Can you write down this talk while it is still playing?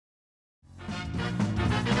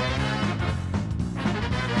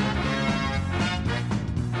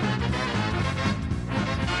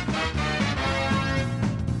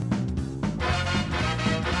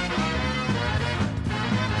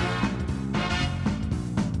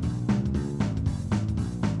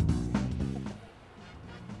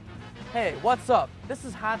Hey, what's up? This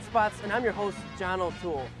is Hot Spots and I'm your host, John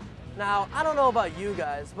O'Toole. Now, I don't know about you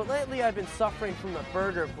guys, but lately I've been suffering from the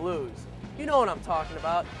burger blues. You know what I'm talking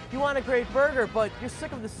about. You want a great burger, but you're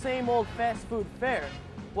sick of the same old fast food fare.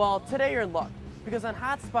 Well, today you're in luck, because on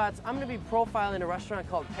Hot Spots, I'm going to be profiling a restaurant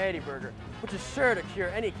called Patty Burger, which is sure to cure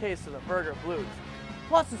any case of the burger blues.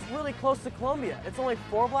 Plus, it's really close to Columbia. It's only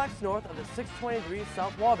 4 blocks north of the 623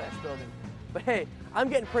 South Wabash building. But hey, I'm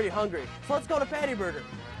getting pretty hungry, so let's go to Patty Burger.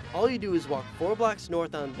 All you do is walk 4 blocks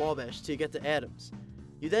north on Wabash till you get to Adams.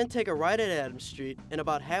 You then take a right at Adams Street, and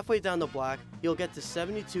about halfway down the block, you'll get to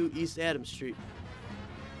 72 East Adams Street.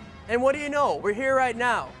 And what do you know? We're here right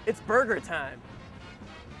now. It's burger time.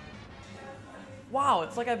 Wow,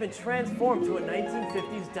 it's like I've been transformed to a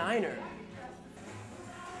 1950s diner.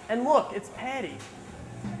 And look, it's Patty.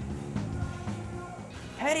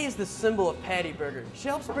 Patty is the symbol of Patty Burger. She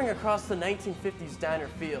helps bring across the 1950s diner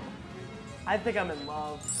feel. I think I'm in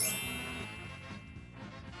love.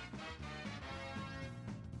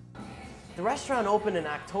 The restaurant opened in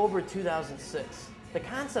October 2006. The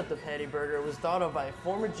concept of Patty Burger was thought of by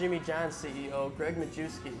former Jimmy John's CEO, Greg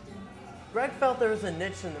Majewski. Greg felt there was a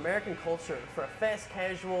niche in American culture for a fast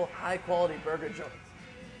casual, high quality burger joint.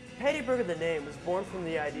 Patty Burger, the name, was born from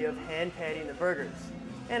the idea of hand pattying the burgers.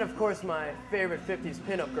 And of course my favorite 50s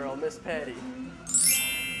pinup girl, Miss Patty.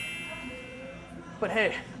 But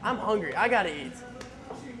hey, I'm hungry, I gotta eat.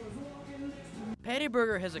 Patty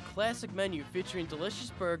Burger has a classic menu featuring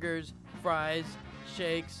delicious burgers, fries,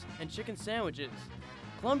 shakes, and chicken sandwiches.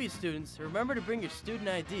 Columbia students, remember to bring your student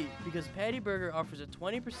ID because Patty Burger offers a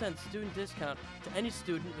 20% student discount to any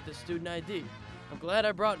student with a student ID. I'm glad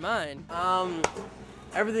I brought mine.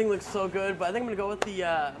 Everything looks so good, but I think I'm gonna go with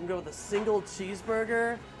the single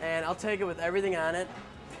cheeseburger, and I'll take it with everything on it.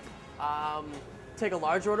 Take a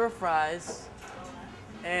large order of fries,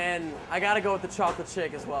 and I gotta go with the chocolate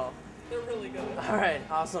shake as well. They're really good. All right,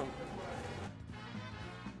 awesome.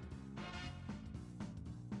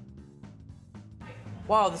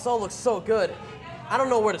 Wow, this all looks so good. I don't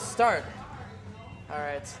know where to start. All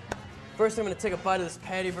right, first I'm gonna take a bite of this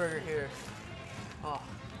Patty Burger here. Oh.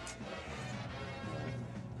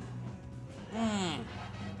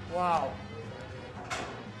 Wow.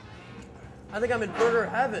 I think I'm in burger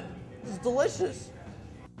heaven. This is delicious.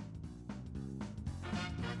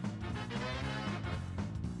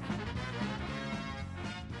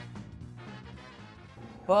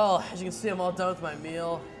 Well, as you can see, I'm all done with my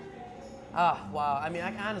meal. Wow. I mean,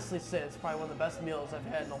 I can honestly say it's probably one of the best meals I've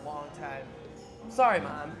had in a long time. Sorry,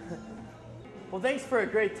 Mom. Well, thanks for a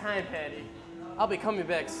great time, Patty. I'll be coming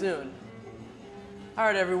back soon. All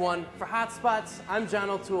right, everyone. For Hot Spots, I'm John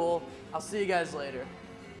O'Toole. I'll see you guys later.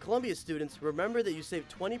 Columbia students, remember that you save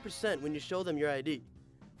 20% when you show them your ID.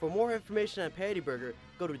 For more information on Patty Burger,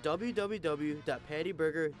 go to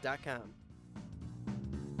www.pattyburger.com.